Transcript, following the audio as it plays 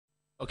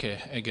Okay,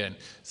 again.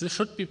 This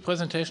should be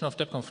presentation of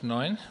Debconf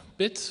 9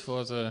 bits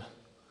for the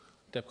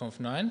Debconf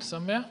 9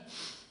 somewhere.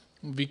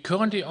 We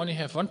currently only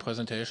have one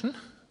presentation.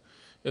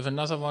 If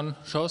another one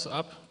shows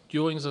up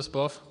during this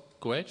BOF,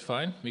 great,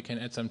 fine, we can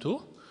add them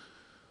too.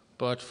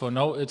 But for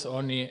now, it's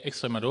only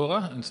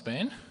Extremadura in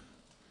Spain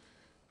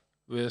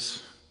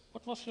with,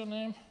 what was your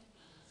name?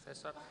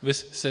 Cesar.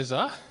 With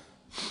Cesar.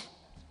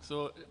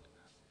 So,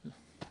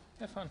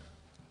 have fun.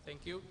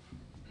 Thank you.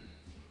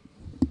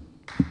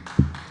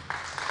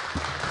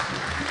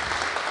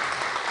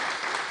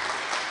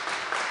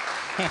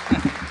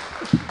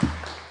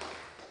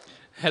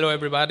 Hello,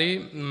 everybody.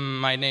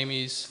 My name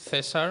is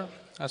Cesar,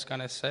 as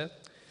Ganesh said,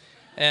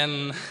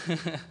 and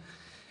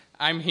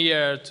I'm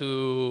here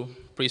to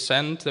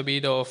present a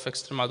bit of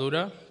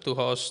Extremadura to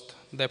host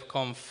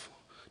Debconf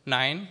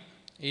 9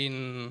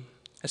 in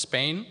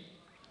Spain.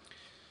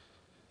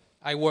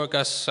 I work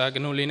as a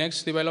GNU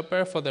Linux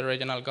developer for the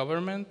regional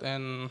government,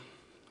 and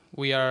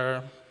we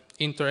are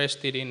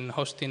interested in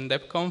hosting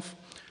Debconf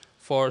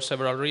for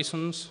several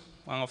reasons.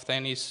 One of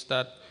them is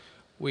that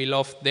we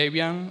love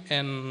Debian,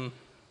 and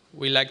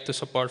we like to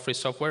support free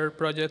software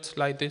projects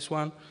like this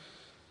one.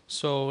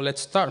 So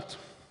let's start.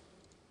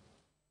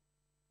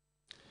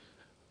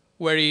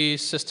 Where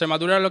is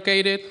Extremadura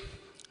located?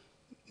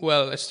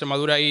 Well,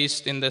 Extremadura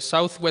is in the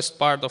southwest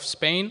part of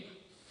Spain,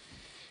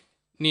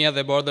 near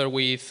the border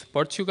with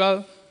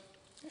Portugal,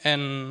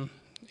 and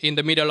in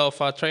the middle of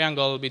a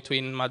triangle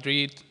between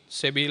Madrid,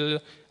 Seville,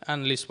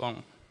 and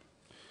Lisbon.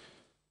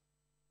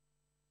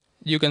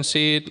 You can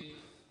see it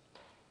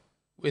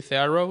with the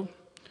arrow.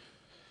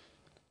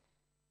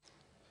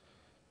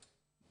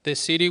 The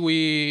city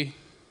we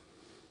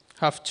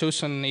have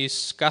chosen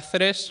is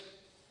Cáceres,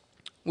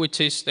 which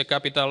is the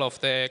capital of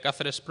the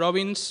Cáceres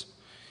province,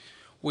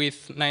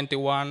 with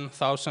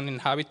 91,000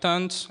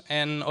 inhabitants,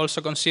 and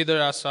also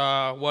considered as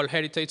a World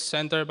Heritage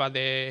Center by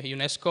the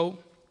UNESCO.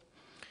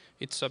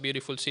 It's a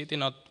beautiful city,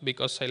 not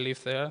because I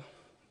live there.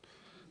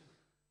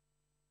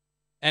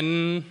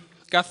 And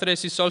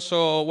Cáceres is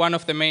also one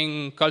of the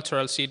main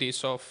cultural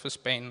cities of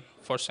Spain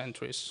for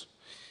centuries.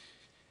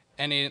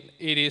 And it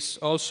is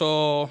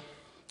also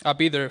a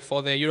bidder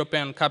for the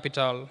European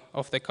Capital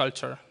of the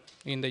Culture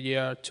in the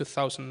year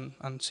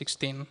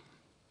 2016.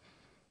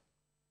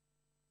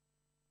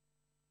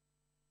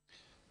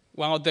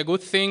 One of the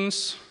good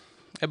things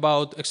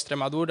about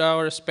Extremadura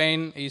or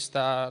Spain is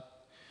that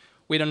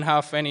we don't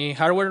have any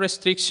hardware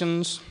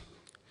restrictions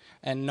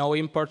and no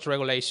import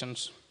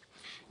regulations.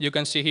 You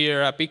can see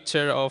here a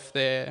picture of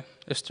the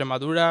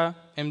Extremadura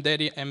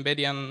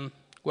Embedding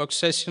work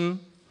session,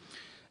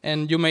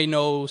 and you may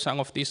know some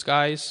of these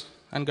guys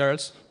and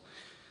girls.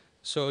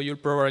 So you'll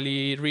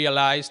probably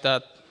realize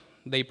that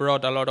they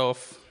brought a lot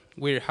of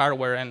weird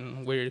hardware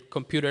and weird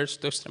computers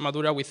to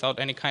Extremadura without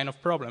any kind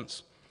of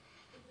problems.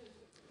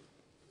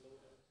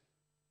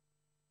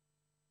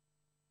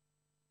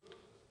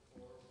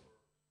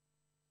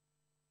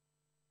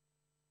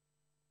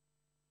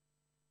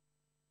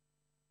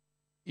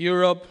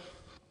 Europe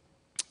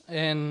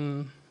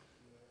and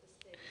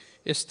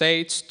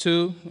States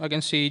too. I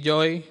can see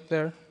Joy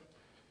there.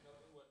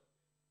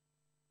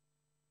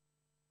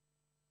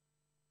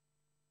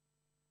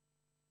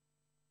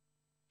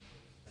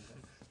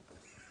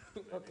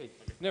 Okay,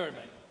 never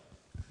mind.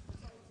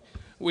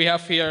 We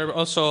have here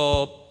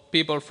also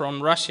people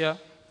from Russia,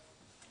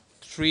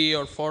 3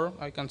 or 4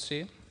 I can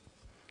see.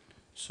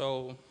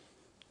 So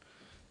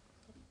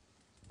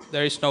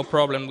there is no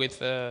problem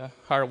with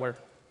hardware.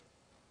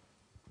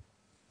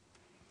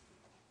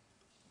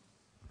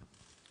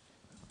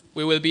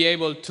 We will be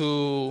able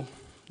to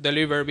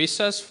deliver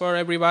visas for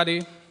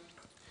everybody.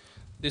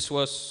 This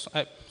was,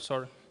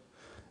 sorry.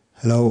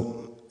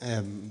 Hello.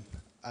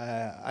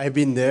 I've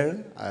been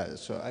there,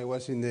 so I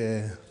was in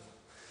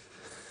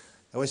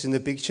the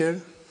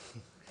picture.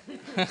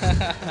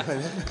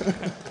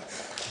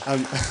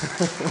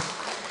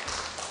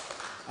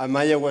 And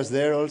Maya was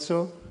there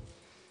also,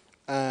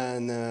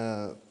 and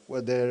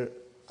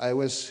I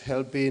was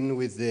helping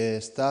with the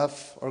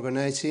staff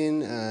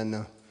organizing,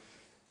 and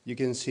you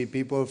can see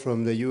people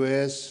from the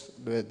US.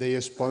 They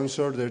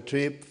sponsored their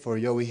trip for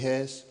Joey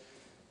Hess.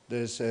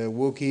 There's a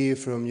Wookiee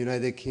from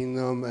United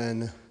Kingdom,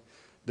 and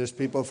there's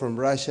people from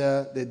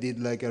Russia. They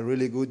did like a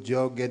really good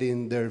job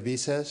getting their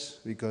visas,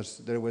 because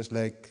there was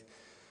like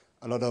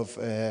a lot of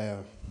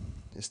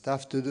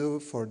stuff to do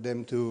for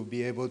them to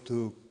be able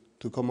to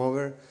come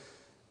over.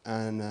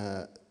 And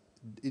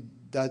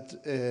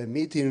that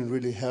meeting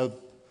really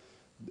helped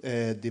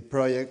the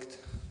project,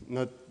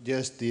 not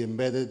just the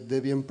embedded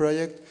Debian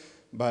project,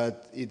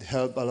 but it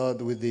helped a lot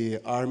with the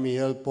Army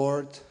L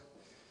port.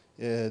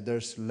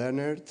 There's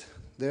Leonard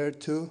there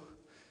too.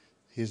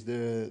 He's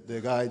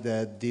the guy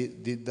that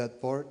did that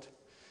port.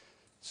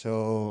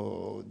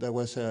 So that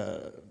was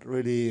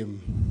really,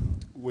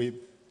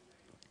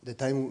 the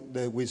time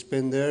that we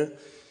spent there,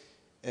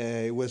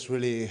 it was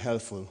really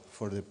helpful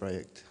for the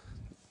project.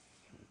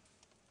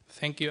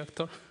 Thank you,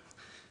 Hector.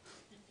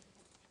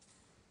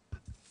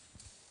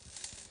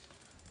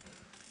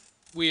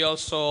 We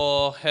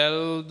also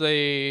held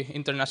the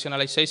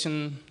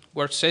internationalization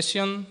work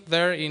session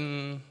there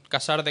in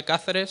Casar de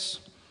Cáceres.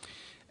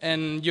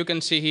 And you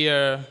can see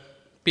here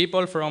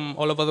people from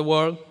all over the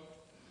world.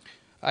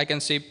 I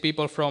can see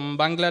people from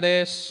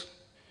Bangladesh,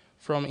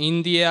 from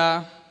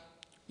India,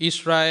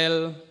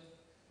 Israel,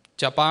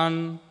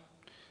 Japan,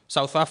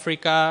 South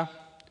Africa,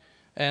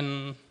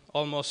 and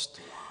almost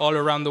all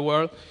around the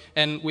world.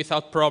 And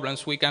without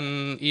problems, we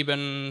can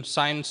even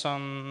sign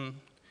some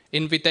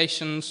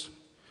invitations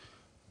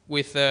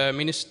with the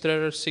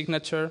minister's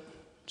signature.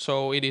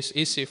 So it is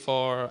easy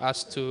for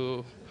us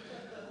to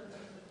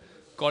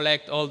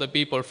collect all the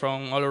people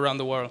from all around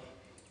the world,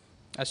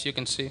 as you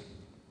can see.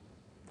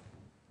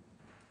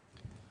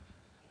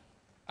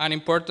 An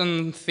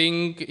important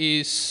thing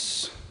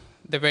is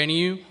the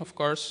venue, of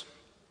course.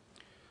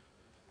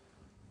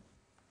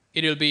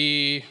 It will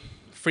be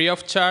free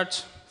of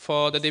charge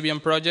for the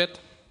Debian project.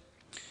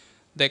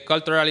 The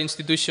cultural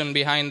institution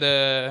behind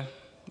the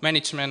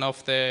management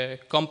of the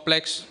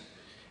complex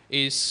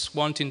is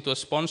wanting to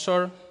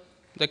sponsor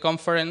the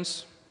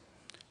conference,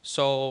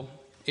 so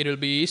it will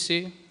be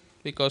easy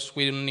because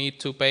we don't need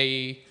to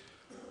pay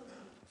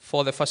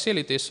for the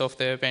facilities of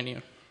the venue.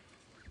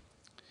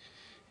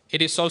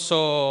 It is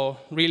also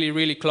really,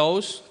 really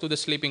close to the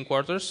sleeping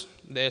quarters.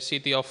 The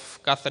city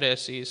of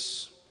Cáceres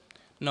is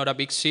not a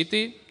big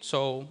city,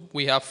 so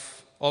we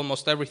have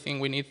almost everything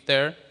we need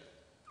there.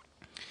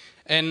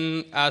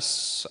 And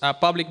as a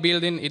public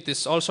building, it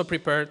is also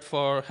prepared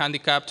for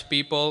handicapped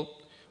people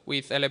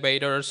with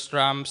elevators,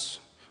 ramps,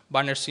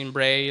 banners in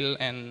Braille,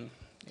 and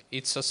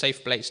it's a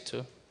safe place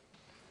too.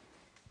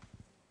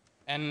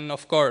 And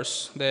of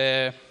course,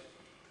 the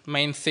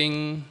main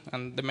thing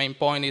and the main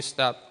point is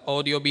that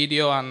audio,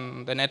 video,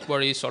 and the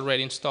network is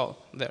already installed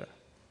there.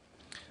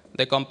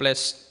 The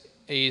complex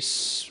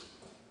is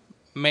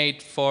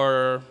made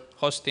for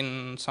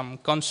hosting some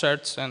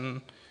concerts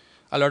and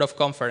a lot of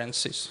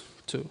conferences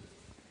too.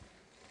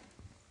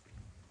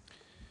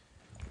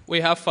 We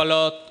have a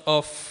lot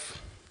of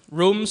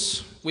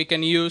rooms we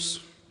can use.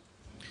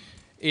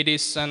 It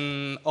is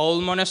an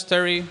old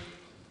monastery,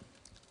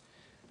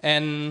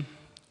 and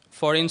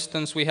for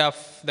instance, we have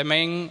the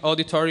main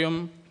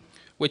auditorium,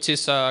 which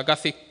is a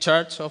Gothic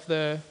church of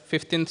the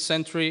 15th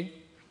century.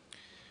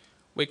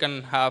 We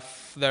can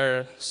have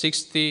there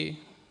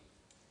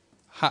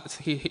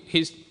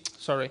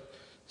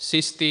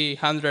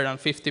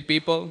 150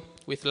 people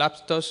with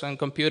laptops and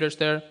computers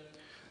there.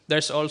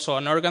 There's also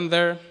an organ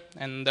there,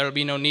 and there'll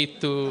be no need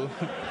to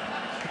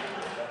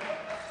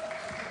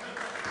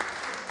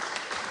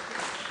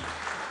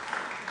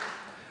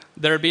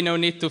there'll be no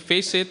need to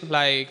fix it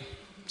like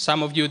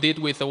some of you did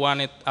with the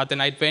one at the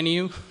night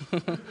venue,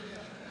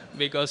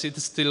 because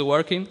it's still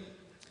working.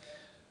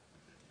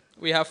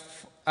 We have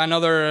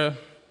another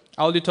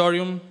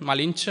auditorium,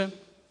 Malinche,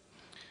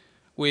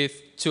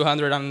 with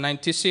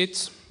 290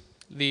 seats.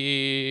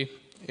 The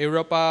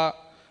Europa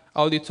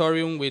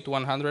auditorium with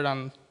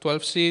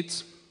 112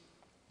 seats.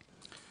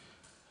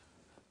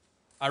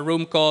 A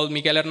room called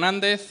Miguel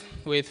Hernández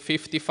with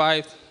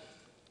 55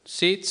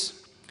 seats.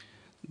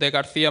 The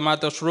García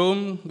Matos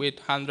room with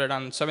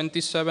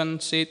 177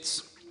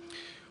 seats.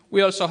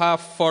 We also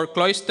have 4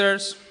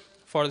 cloisters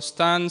for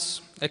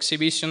stands,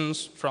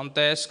 exhibitions, front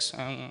desks,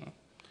 and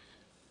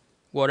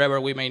whatever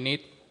we may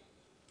need.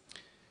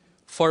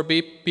 4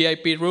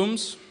 VIP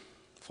rooms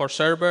for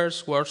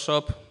servers,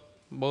 workshop,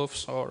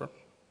 booths, or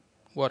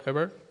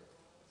whatever.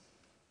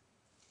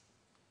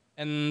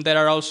 And there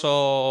are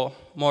also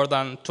more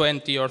than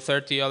 20 or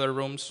 30 other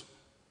rooms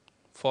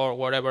for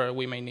whatever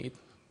we may need.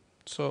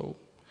 So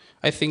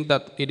I think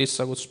that it is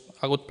a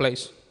good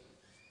place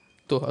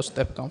to host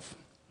Debconf.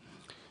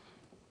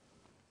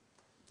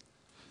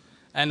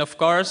 And of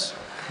course,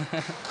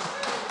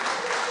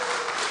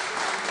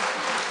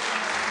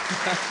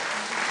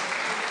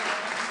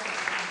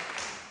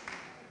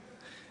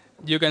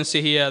 you can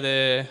see here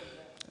the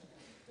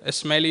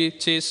smelly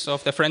cheese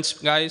of the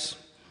French guys,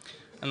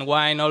 and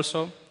wine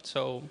also.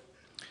 So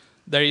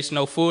there is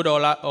no food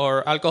or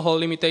alcohol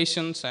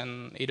limitations,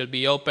 and it'll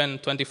be open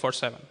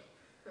 24/7.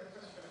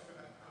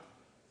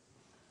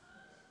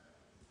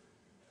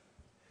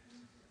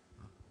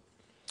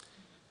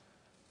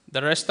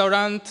 The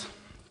restaurant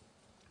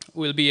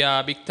will be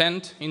a big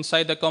tent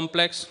inside the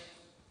complex,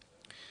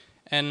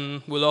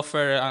 and will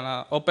offer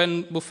an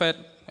open buffet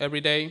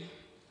every day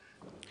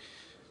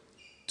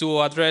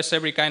to address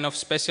every kind of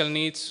special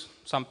needs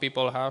some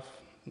people have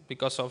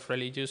because of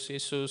religious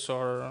issues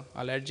or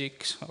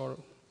allergics or...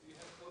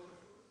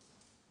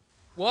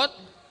 What?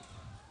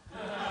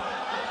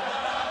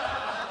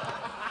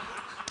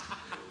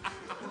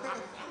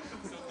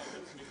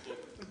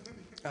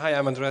 Hi,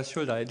 I'm Andreas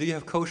Schuldei. Do you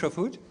have kosher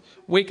food?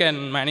 We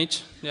can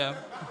manage, yeah.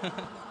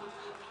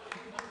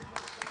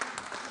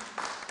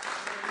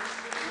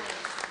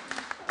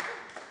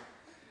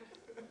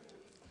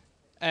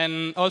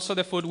 And also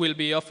the food will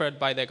be offered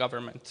by the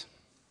government.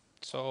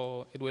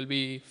 So it will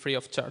be free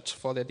of charge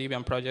for the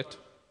Debian project.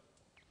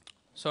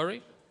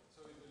 Sorry?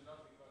 So it will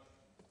not be...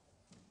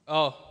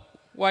 Oh,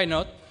 why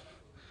not?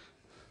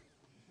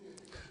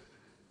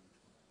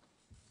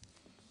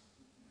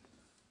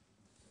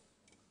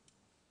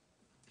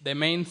 the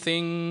main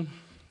thing,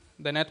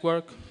 the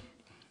network,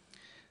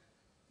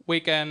 we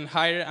can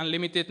hire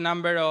unlimited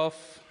number of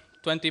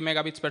 20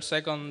 megabits per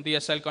second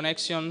DSL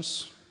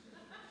connections.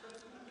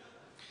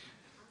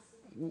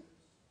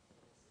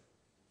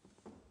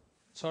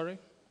 Sorry?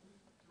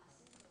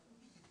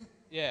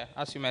 Yeah,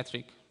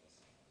 asymmetric.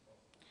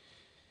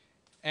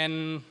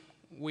 And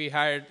we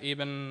hired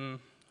even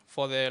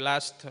for the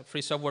last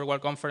Free Software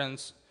World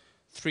Conference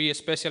 3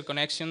 special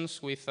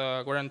connections with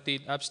a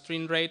guaranteed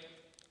upstream rate.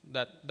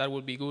 That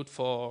would be good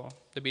for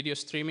the video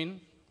streaming.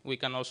 We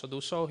can also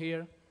do so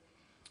here.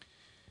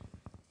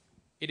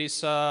 It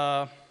is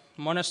a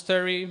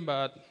monastery,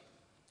 but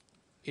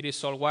it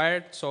is all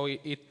wired, so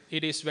it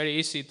is very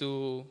easy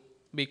to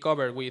be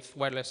covered with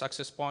wireless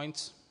access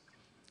points.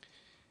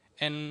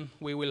 And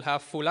we will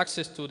have full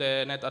access to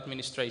the net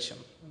administration.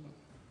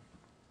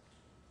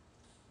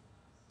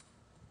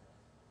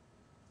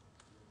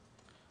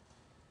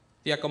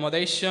 The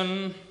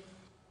accommodation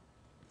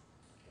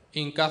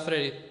in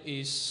Cáceres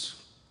is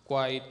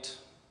quite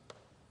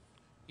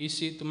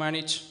easy to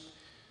manage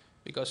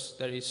because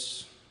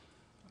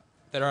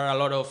there are a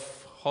lot of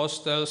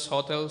hostels,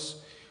 hotels.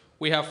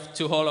 We have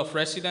 2 halls of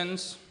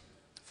residence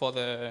for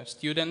the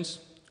students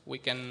we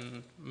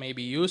can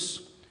maybe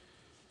use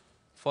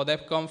for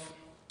Debconf,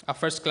 a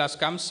first-class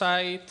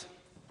campsite,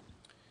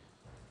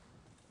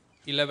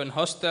 11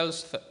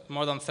 hostels,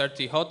 more than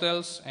 30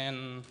 hotels,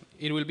 and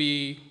it will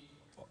be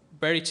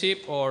very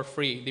cheap or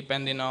free,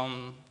 depending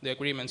on the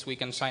agreements we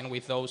can sign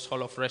with those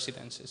hall of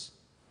residences.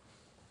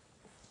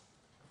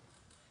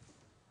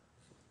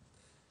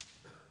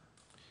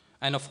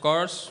 And of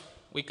course,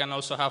 we can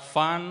also have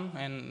fun,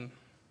 and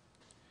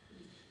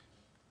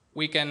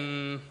we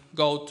can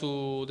go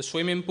to the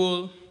swimming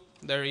pool.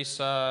 There is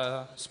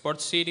a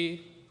sports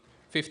city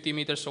 50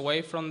 meters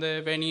away from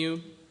the venue.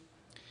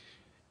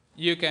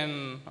 We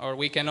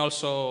can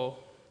also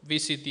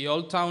visit the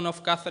old town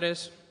of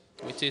Cáceres,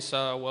 which is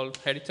a World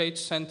Heritage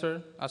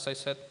Center, as I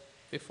said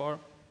before.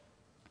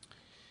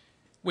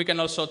 We can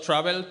also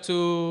travel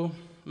to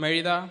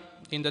Mérida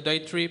in the day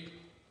trip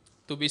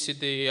to visit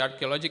the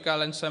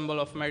archaeological ensemble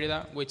of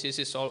Mérida, which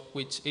is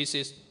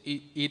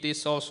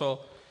also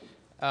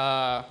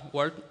a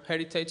World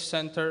Heritage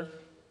Center.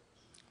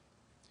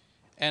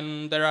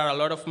 And there are a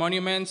lot of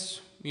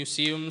monuments,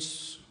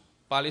 museums,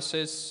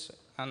 palaces,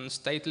 and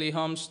stately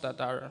homes that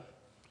are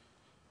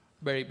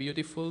very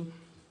beautiful.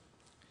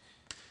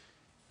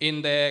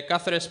 In the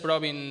Cáceres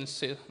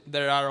province,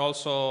 there are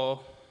also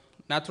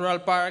natural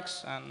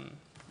parks, and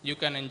you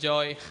can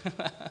enjoy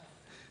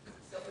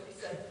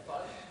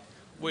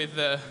with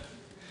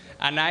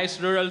a nice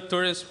rural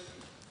tourism.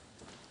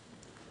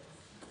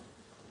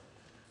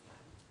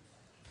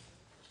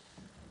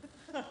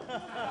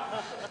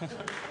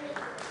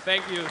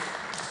 Thank you.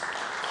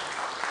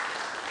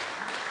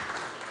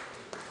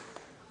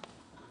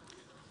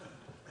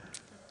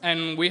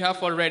 And we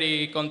have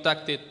already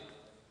contacted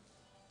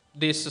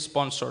these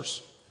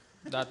sponsors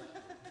that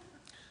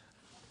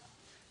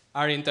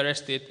are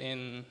interested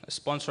in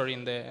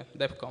sponsoring the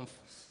Debconf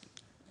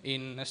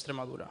in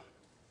Extremadura.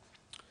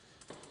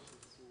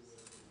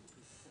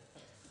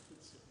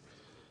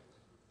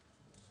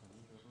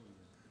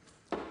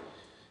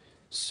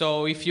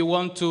 So if you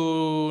want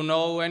to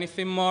know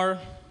anything more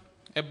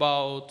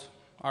about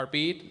our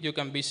bid, you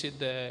can visit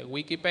the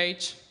wiki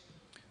page.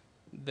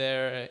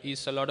 There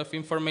is a lot of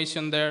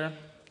information there.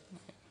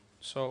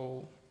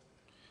 So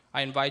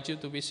I invite you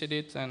to visit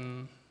it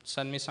and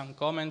send me some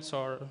comments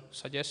or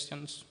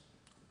suggestions,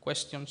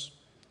 questions.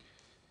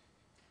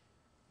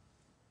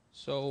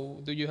 So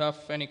do you have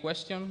any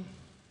question,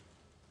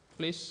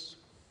 please?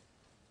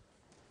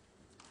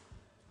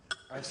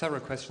 I have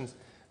several questions.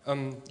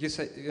 You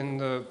said in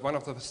one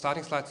of the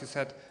starting slides you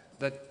said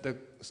that the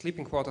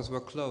sleeping quarters were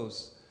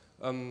close.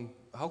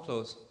 How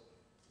close?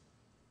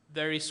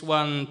 There is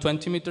one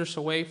 20 meters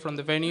away from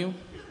the venue,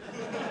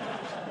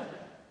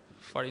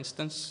 for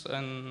instance,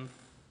 and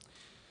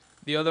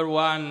the other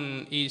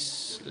one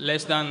is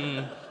less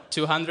than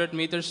 200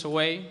 meters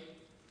away,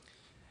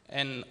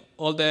 and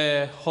all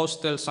the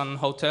hostels and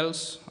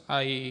hotels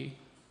I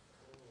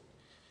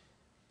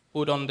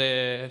put on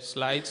the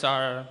slides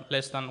are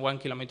less than 1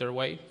 kilometer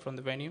away from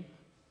the venue.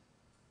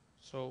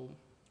 So.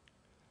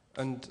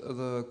 And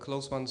the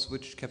close ones,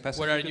 which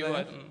capacity? Where are you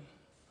at?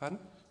 Pardon?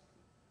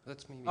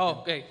 That's me.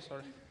 Oh, okay,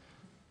 sorry.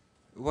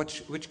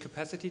 Which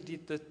capacity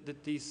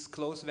did these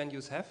close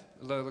venues have,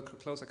 the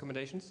close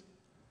accommodations?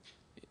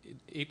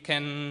 It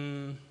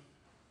can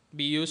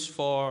be used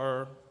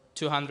for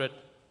 200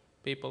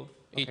 people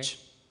each.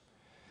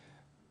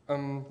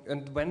 And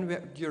when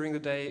during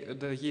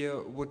the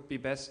year would be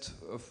best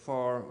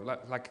for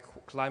like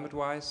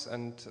climate-wise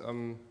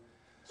and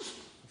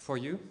for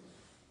you?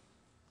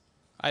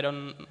 I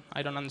don't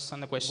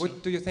understand the question.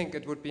 Do you think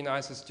it would be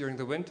nicest during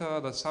the winter,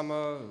 the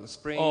summer, the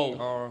spring,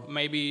 or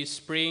maybe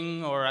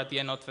spring or at the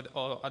end of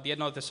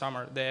the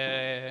summer?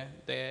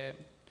 The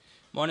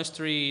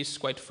monastery is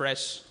quite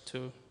fresh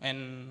too,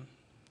 and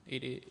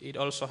it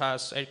also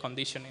has air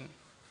conditioning.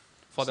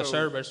 for the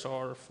servers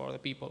or for the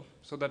people.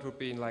 So that would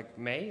be in like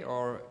May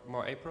or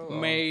more April? Or?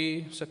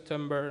 May,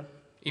 September.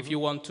 If you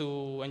want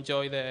to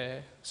enjoy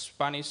the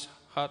Spanish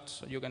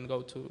hot, you can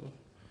go to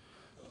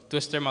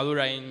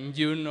Extremadura in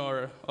June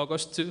or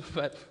August too.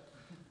 But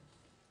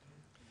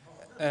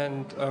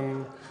and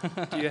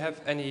do you have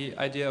any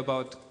idea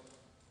about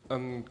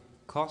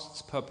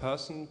costs per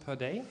person per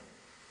day?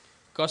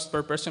 Cost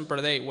per person per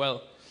day.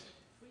 Well,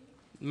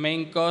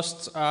 main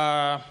costs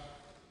are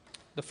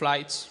the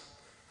flights.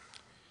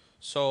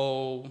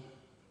 So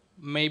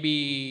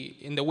maybe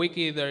in the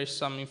wiki there is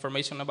some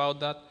information about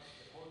that.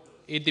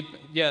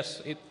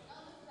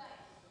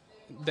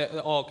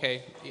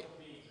 Okay.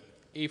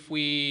 If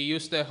we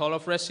use the Hall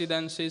of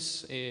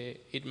Residences,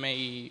 it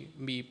may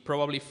be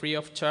probably free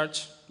of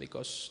charge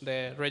because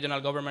the regional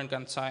government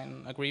can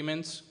sign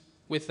agreements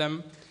with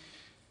them.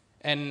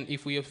 And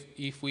if we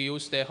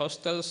use the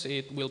hostels,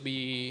 it will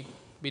be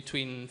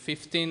between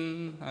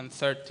 15 and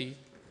 30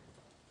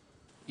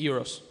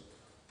 euros.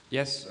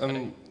 Yes.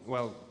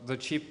 Well, the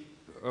cheap,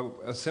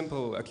 a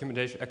simple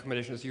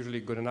accommodation is usually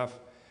good enough.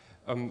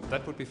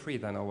 That would be free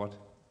then, or what?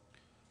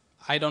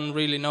 I don't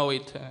really know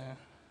it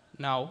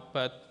now,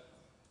 but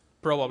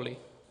probably.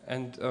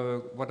 And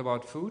what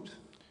about food?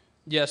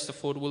 Yes, the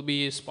food will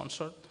be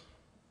sponsored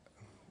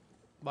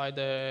by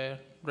the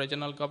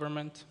regional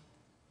government.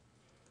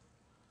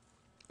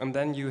 And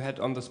then you had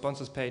on the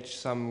sponsors page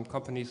some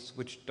companies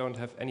which don't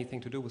have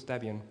anything to do with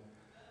Debian.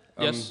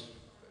 Yes.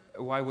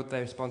 Why would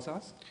they sponsor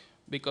us?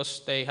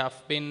 Because they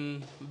have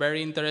been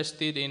very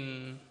interested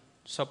in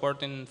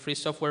supporting free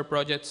software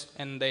projects,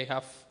 and they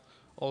have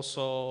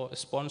also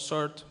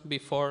sponsored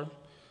before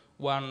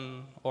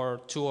 1 or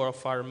 2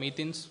 of our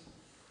meetings,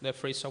 the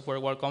Free Software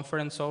World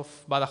Conference of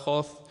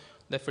Badajoz,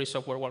 the Free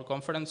Software World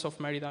Conference of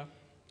Merida.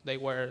 They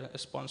were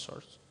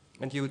sponsors.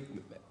 And you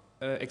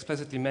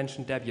explicitly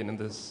mentioned Debian in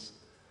this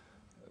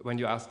when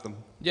you asked them?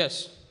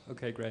 Yes.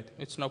 Okay, great.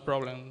 It's no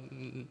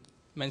problem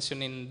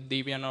mentioning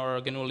Debian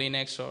or GNU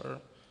Linux or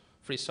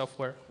free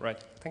software. Right.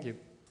 Thank you.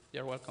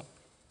 You're welcome.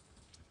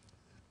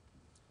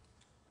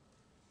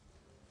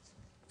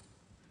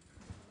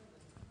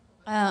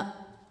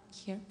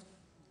 Here.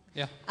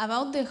 Yeah.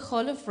 About the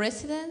Hall of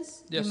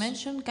Residence, yes. You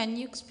mentioned, can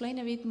you explain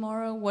a bit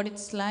more what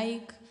it's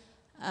like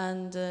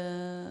and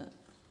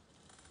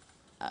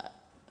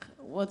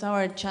what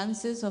are our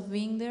chances of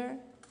being there?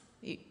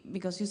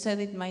 Because you said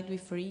it might be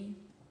free.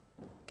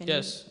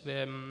 Yes,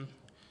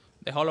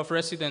 the Hall of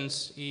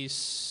Residence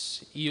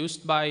is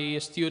used by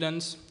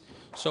students,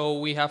 so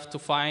we have to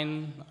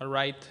find a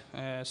right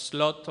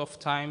slot of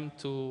time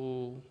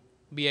to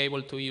be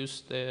able to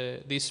use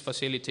these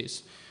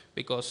facilities,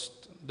 because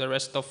the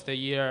rest of the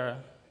year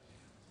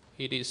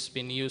it is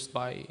being used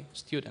by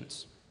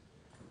students.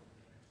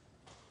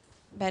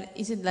 But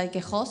is it like a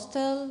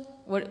hostel?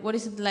 What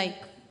is it like?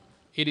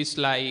 It is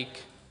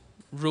like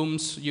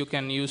rooms you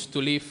can use to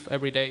live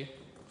every day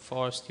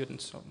for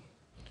students. So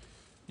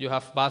you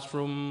have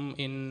bathroom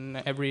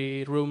in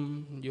every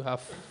room, you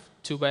have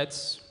 2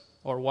 beds,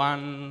 or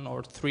 1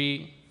 or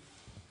 3.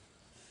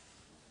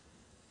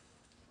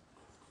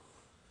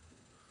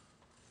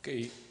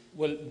 Okay,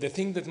 well, the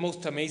thing that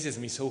most amazes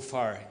me so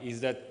far is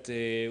that,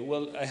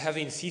 I have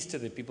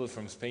insisted the people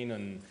from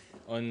Spain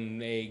on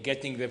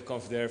getting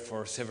Debconf there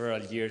for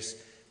several years,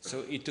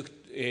 so it took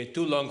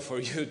too long for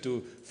you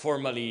to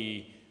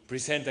formally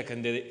present a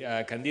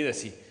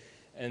candidacy.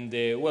 And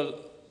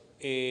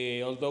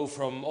although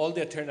from all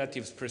the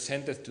alternatives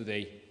presented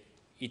today,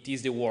 it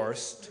is the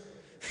worst,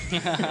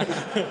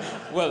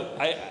 well,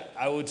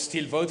 I would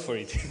still vote for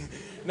it.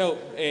 No,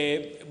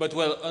 but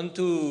on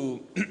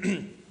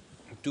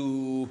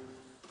to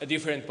a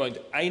different point.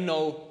 I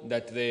know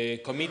that the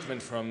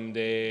commitment from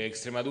the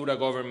Extremadura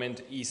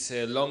government is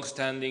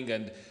long-standing,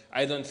 and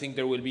I don't think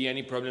there will be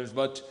any problems,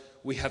 but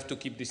we have to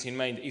keep this in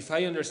mind. If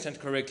I understand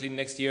correctly,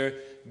 next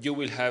year you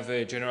will have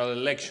general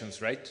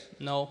elections, right?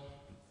 No.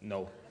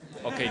 No.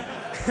 Okay.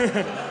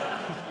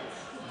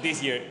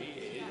 This year,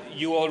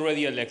 you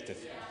already elected,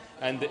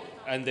 and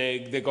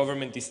the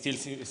government is still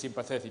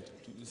sympathetic.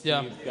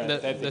 Yeah,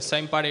 the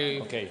same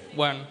party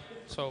won,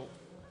 so.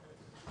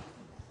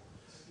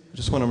 I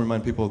just want to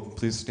remind people,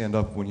 please stand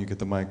up when you get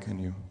the mic and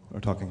you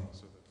are talking,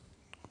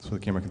 so the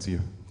camera can see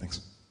you.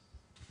 Thanks.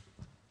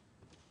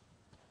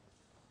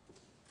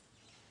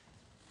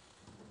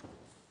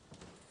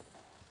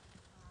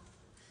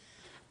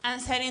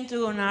 Answering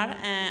to Gunnar,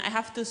 I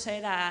have to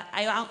say that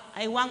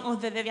I'm one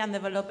of the Debian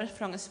developers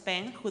from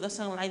Spain who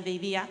doesn't like the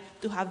idea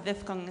to have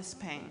DevCon in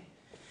Spain.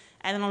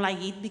 I don't like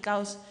it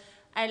because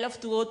I love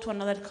to go to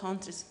another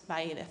countries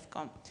by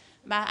DevCon.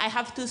 But I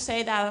have to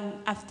say that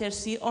after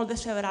seeing all the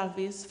several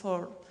bids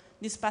for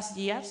these past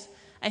years,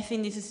 I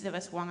think this is the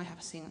best one I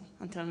have seen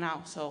until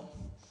now. So,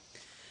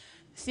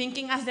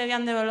 thinking as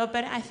Debian developer,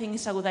 I think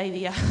it's a good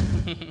idea.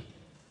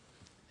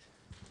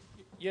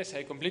 Yes,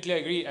 I completely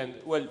agree. And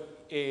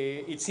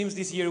it seems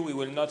this year we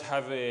will not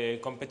have a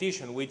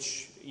competition,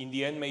 which in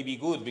the end may be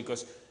good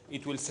because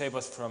it will save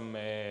us from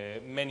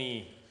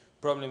many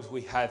problems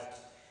we had.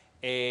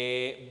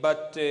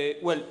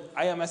 Well,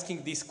 I am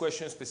asking this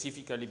question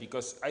specifically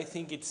because I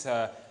think it's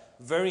a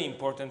very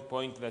important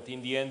point that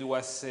in the end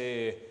was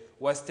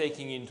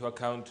taken into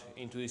account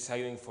into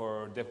deciding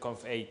for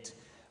Debconf 8.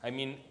 I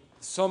mean,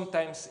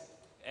 sometimes,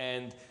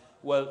 and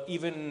well,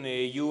 even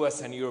you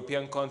as an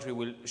European country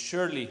will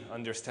surely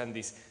understand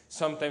this,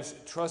 sometimes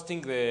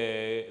trusting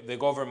the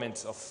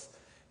governments of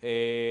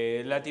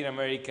Latin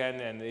American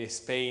and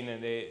Spain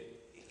and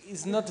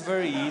is not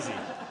very easy.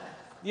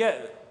 Yeah,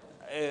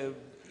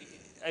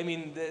 I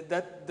mean,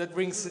 that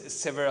brings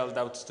several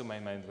doubts to my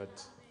mind, but...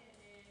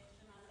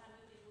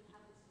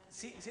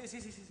 Sí.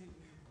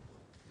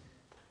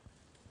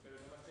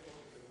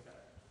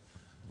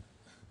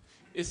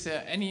 Is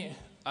there any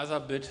other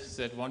bid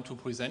that want to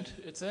present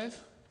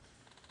itself?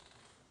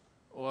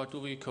 Or do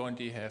we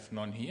currently have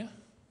none here?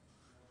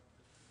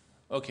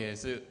 Okay,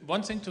 so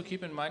one thing to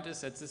keep in mind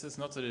is that this is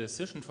not the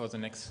decision for the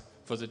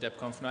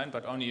Debconf 9,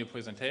 but only a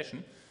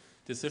presentation.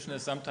 Decision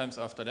is sometimes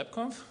after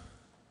Debconf.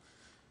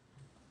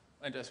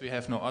 And as we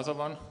have no other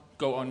one,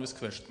 go on with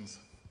questions.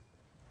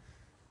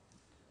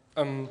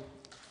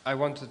 I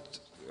wanted,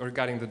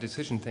 regarding the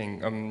decision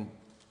thing,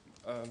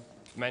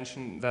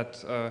 mention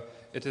that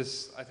it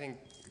is, I think,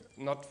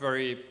 not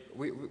very...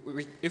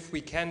 if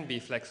we can be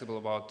flexible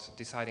about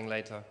deciding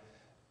later,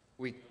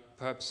 we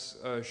perhaps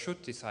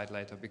should decide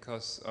later,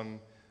 because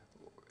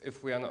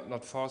if we are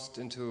not forced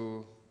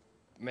into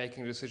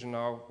making a decision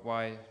now,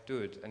 why do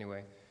it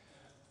anyway?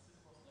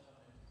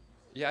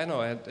 Yeah, I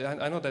know.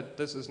 I know that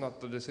this is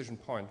not the decision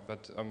point,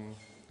 but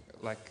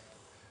like,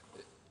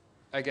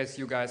 I guess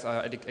you guys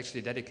are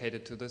actually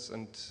dedicated to this,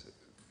 and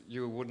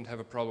you wouldn't have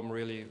a problem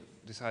really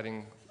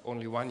deciding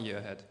only 1 year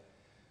ahead.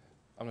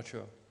 I'm not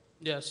sure.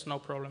 Yes, no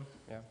problem.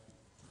 Yeah.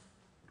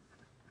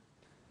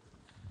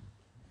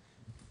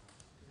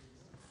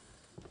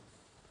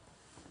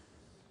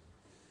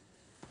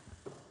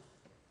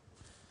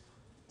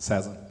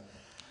 Cesar.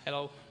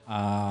 Hello.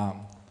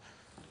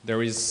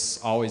 There is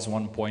always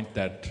one point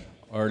that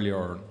earlier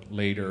or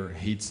later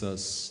hits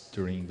us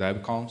during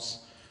Debconfs.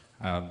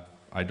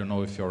 I don't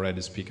know if you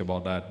already speak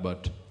about that,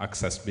 but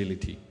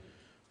accessibility.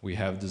 We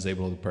have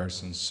disabled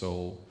persons,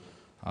 so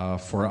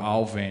for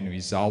all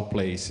venues, all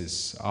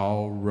places,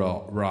 all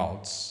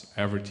routes,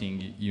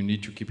 everything, you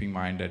need to keep in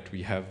mind that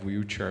we have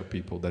wheelchair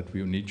people that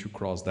will need to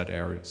cross that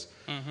areas.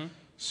 Mm-hmm.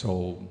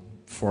 So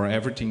for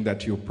everything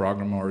that you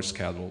program or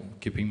schedule,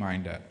 keep in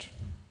mind that.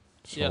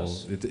 So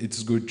yes.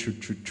 It's good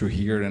to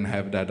hear and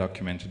have that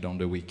documented on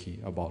the wiki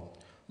about.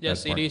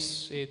 Yes, it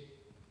is. It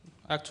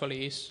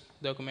actually is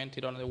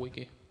documented on the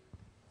wiki.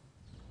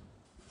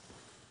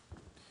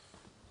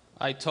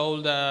 I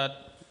told that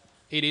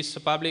it is a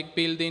public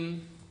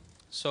building,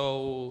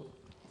 so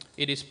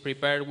it is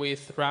prepared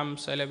with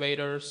ramps,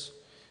 elevators,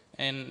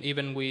 and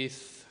even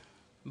with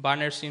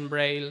banners in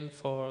Braille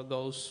for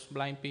those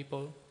blind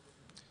people.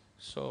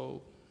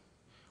 So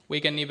we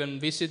can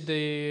even visit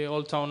the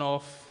old town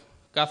of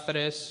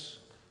Cáceres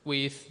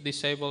with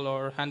disabled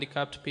or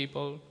handicapped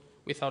people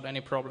without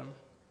any problem.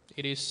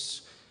 It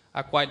is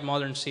a quite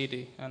modern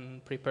city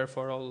and prepared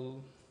for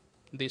all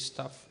this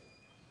stuff.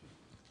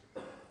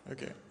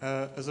 Okay.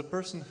 As a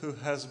person who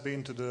has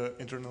been to the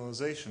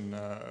internalization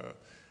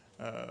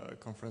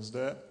conference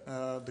there,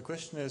 the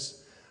question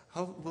is,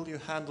 how will you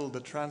handle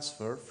the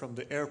transfer from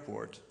the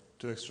airport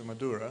to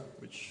Extremadura,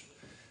 which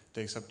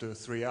takes up to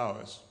 3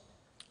 hours?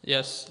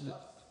 Yes.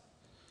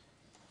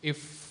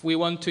 If we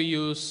want to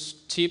use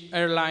cheap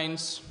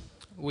airlines,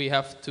 we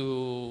have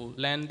to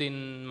land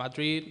in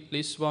Madrid,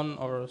 Lisbon,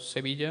 or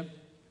Sevilla.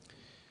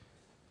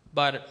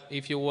 But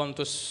if you want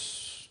to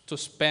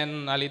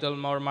spend a little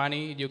more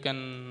money, you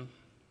can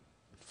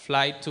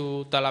fly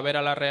to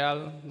Talavera la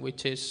Real,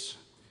 which is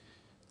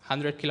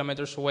 100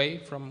 kilometers away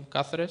from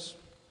Cáceres.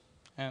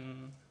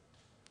 And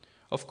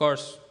of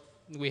course,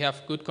 we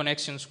have good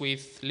connections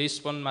with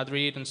Lisbon,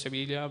 Madrid, and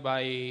Sevilla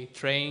by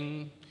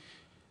train.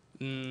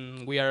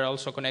 We are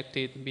also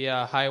connected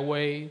via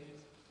highway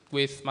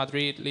with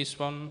Madrid,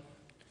 Lisbon,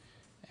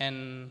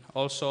 and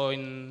also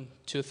in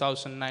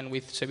 2009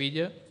 with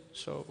Sevilla.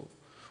 So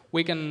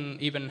we can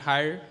even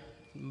hire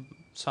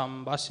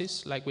some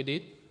buses like we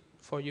did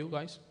for you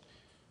guys.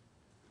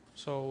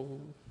 So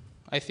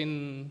I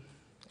think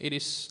it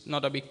is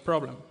not a big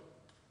problem.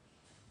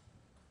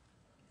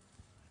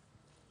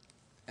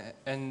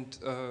 And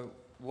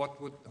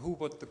who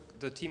would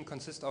the team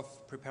consist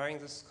of preparing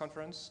this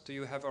conference? Do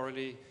you have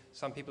already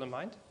some people in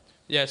mind?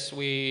 Yes,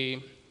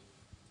 we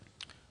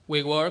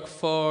work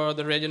for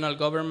the regional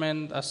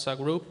government as a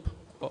group.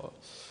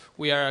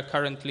 We are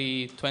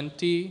currently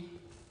 20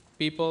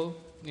 people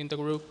in the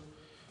group.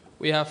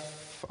 We have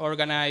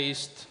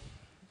organized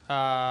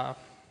a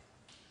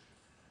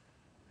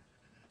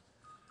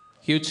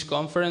huge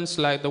conference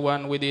like the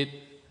one we did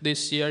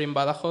this year in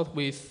Badajoz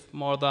with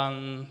more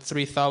than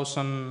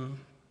 3,000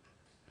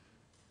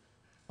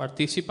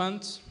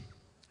 participants.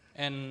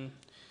 And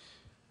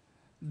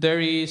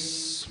there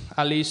is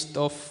a list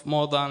of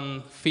more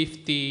than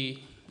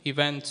 50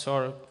 events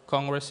or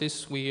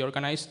congresses we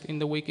organized in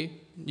the wiki.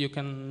 You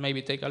can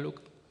maybe take a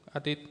look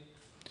at it.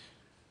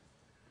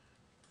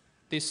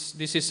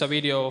 This is a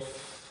video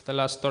of the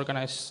last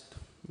organized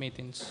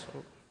meetings.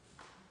 So.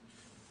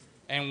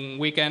 And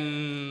we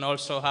can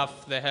also have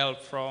the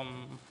help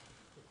from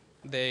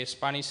the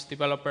Spanish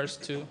developers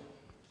too.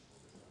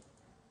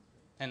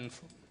 And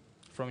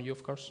from you,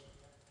 of course.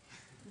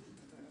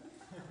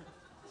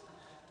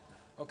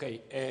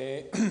 Okay,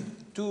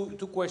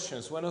 two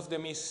questions. One of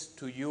them is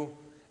to you,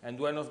 and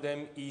one of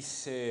them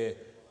is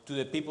to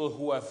the people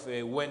who have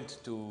went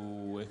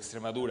to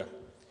Extremadura.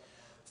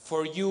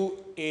 For you,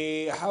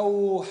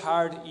 how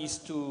hard is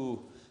to,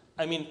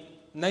 I mean,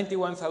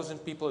 91,000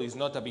 people is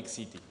not a big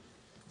city.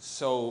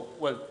 So,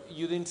 well,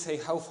 you didn't say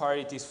how far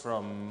it is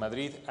from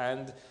Madrid,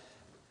 and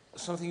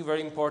something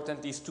very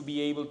important is to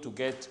be able to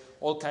get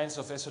all kinds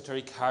of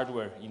esoteric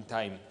hardware in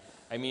time.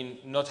 I mean,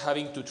 not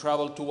having to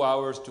travel 2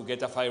 hours to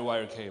get a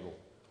firewire cable,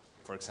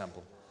 for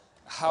example.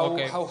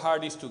 How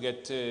hard is to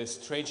get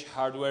strange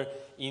hardware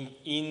in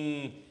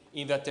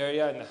that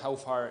area, and how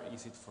far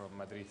is it from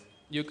Madrid?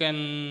 You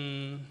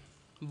can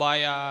buy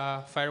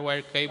a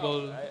firewire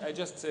cable. No, I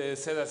just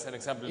said as an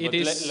example, it but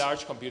is,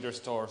 large computer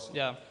stores.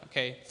 Yeah,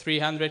 okay.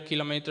 300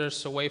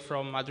 kilometers away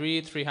from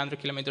Madrid, 300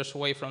 kilometers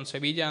away from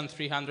Sevilla, and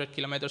 300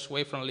 kilometers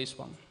away from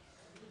Lisbon.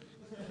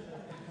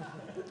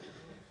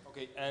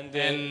 Okay,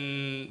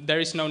 and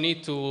there is no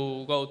need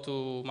to go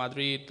to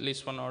Madrid,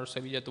 Lisbon, or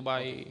Sevilla to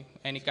buy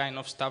any kind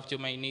of stuff you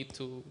may need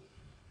to.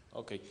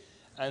 Okay,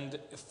 and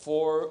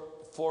for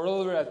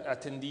other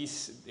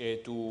attendees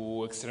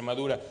to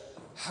Extremadura,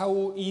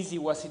 how easy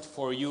was it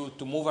for you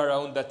to move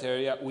around that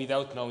area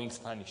without knowing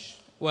Spanish?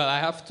 Well, I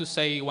have to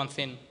say one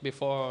thing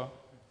before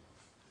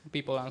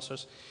people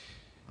answers.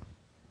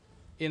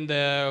 In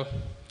the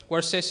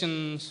work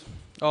sessions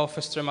of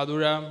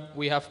Extremadura,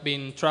 we have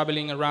been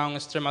traveling around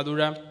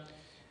Extremadura,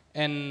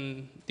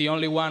 and the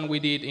only one we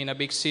did in a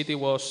big city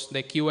was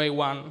the QA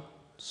one.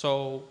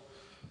 So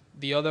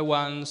the other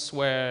ones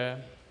were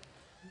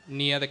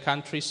near the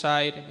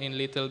countryside in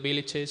little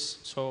villages.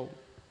 So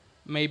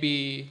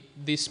maybe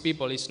these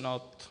people is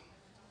not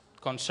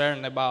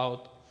concerned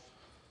about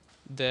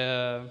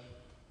the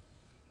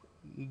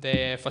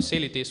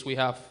facilities we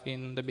have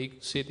in the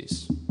big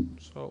cities.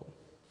 So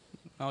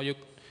now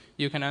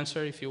you can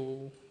answer if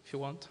you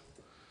want.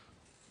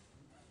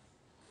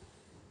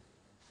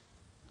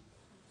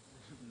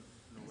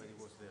 Nobody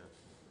was there.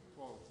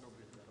 Well,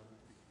 nobody.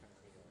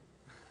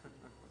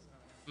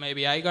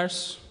 Maybe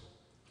Igars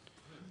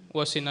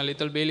was in a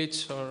little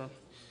village, or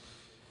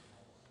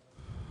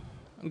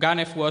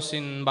Ganef was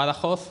in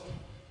Badajoz.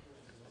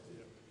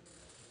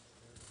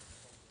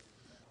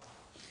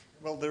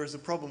 Well, there is a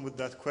problem with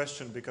that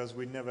question because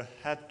we never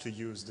had to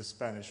use the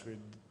Spanish. We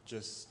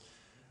just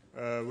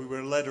we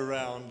were led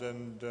around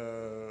and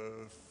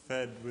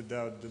fed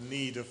without the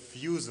need of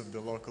use of the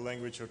local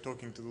language or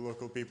talking to the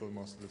local people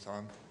most of the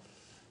time.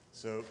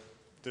 So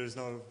there's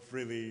no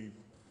really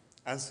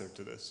answer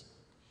to this.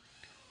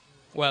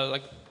 Well,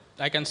 like,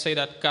 I can say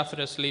that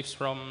Cáceres lives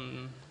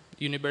from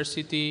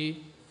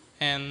university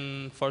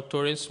and for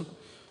tourism,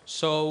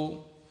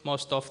 so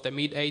most of the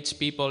mid-aged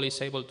people is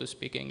able to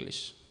speak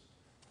English.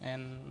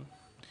 And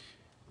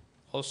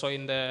also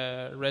in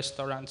the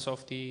restaurants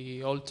of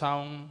the old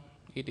town,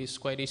 it is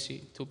quite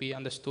easy to be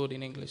understood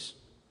in English.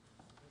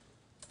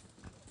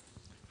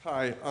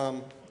 Hi,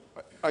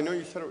 I know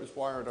you said it was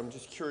wired. I'm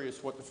just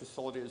curious what the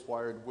facility is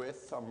wired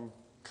with. I'm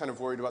kind of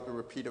worried about the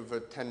repeat of a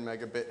 10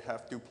 megabit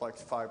half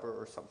duplex fiber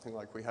or something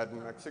like we had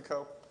in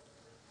Mexico.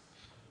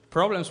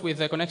 Problems with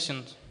the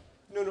connections?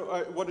 No,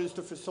 what is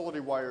the facility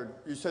wired?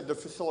 You said the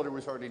facility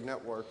was already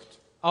networked.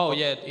 Oh,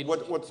 yeah.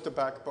 What's the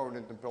backbone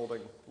in the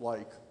building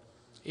like?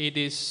 It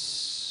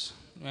is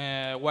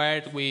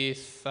wired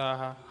with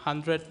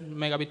 100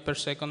 megabit per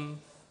second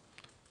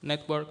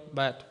network,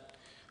 but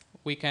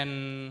we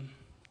can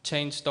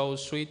change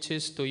those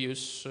switches to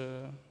use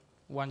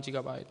 1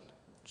 gigabyte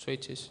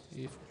switches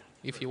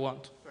if you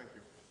want. Thank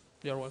you.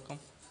 You're welcome.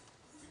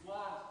 We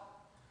want.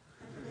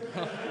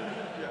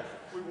 Yes,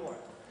 we want.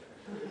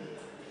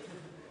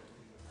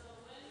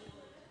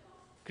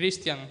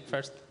 Christian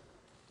first.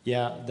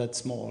 Yeah,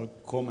 that's more a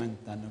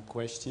comment than a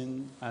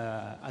question.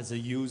 As a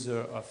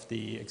user of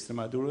the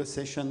Extremadura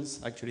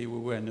sessions, actually we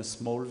were in a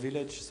small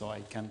village, so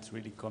I can't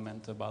really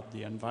comment about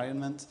the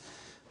environment.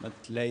 But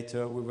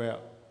later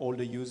all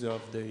the users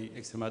of the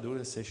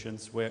Extremadura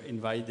sessions were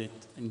invited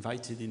in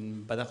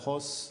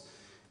Badajoz,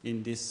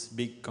 in this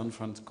big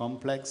conference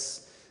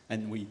complex,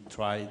 and we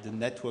tried the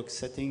network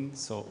setting.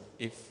 So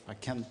if I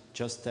can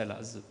just tell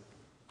as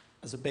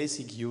a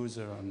basic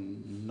user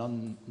and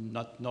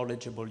not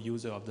knowledgeable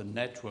user of the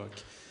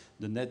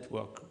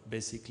network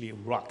basically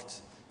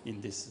rocked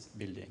in this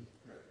building.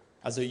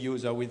 As a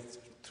user with,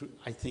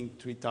 I think,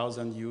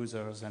 3,000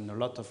 users and a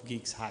lot of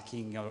geeks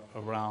hacking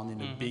around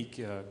in a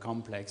big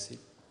complex,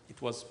 it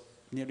was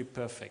nearly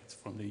perfect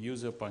from the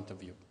user point of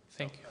view.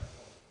 Thank you.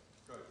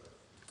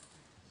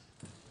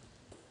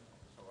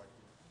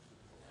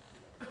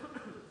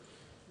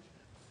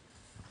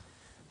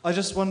 I was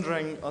just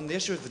wondering, on the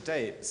issue of the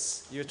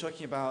dates, you were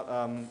talking about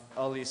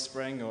early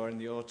spring or in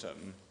the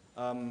autumn.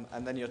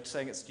 and then you're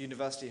saying it's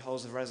university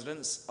halls of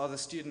residence. Are the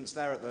students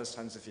there at those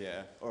times of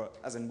year? Or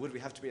as in, would we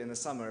have to be in the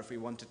summer if we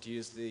wanted to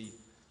use the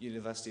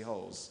university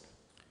halls?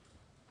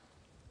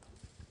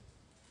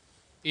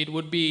 It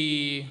would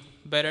be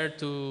better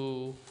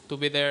to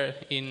be there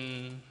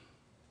in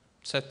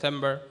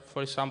September,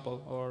 for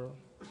example, or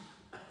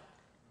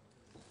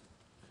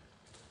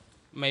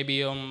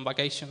maybe on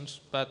vacations,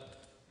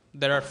 but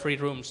there are free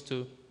rooms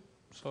too.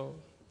 So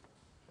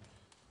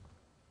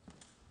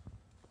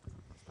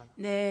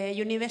the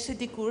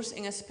university course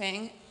in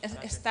Spain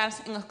starts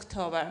in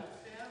October.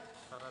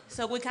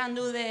 So we can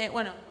do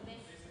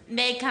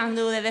they can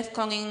do the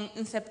Debconf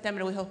in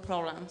September without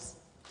problems.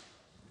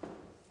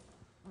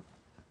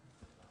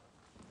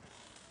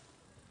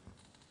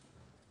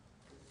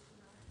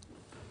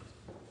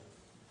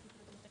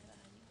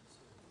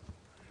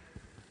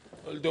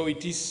 Although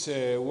it is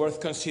worth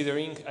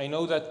considering, I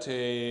know that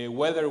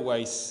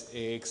weather-wise,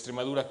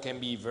 Extremadura can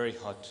be very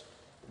hot,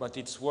 but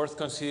it's worth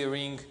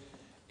considering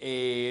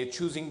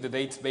choosing the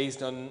dates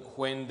based on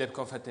when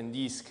Debconf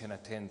attendees can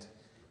attend.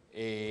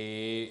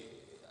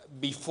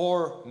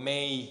 Before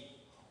May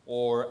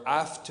or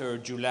after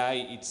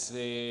July,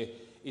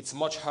 it's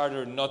much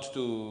harder not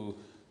to.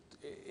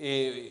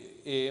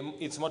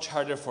 It's much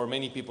harder for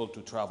many people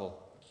to travel.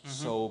 Mm-hmm.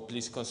 So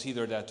please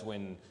consider that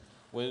when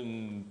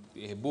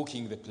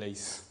booking the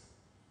place.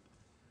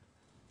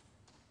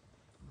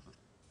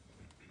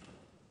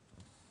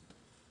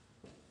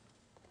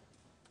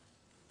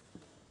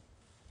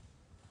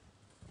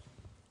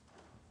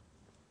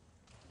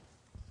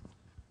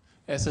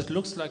 As it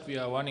looks like we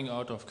are running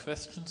out of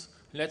questions,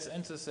 let's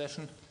end the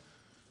session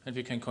and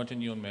we can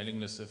continue on mailing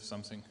list if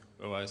something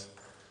arises.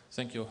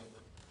 Thank you.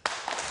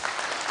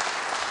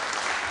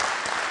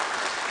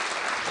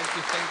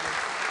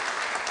 Thank you.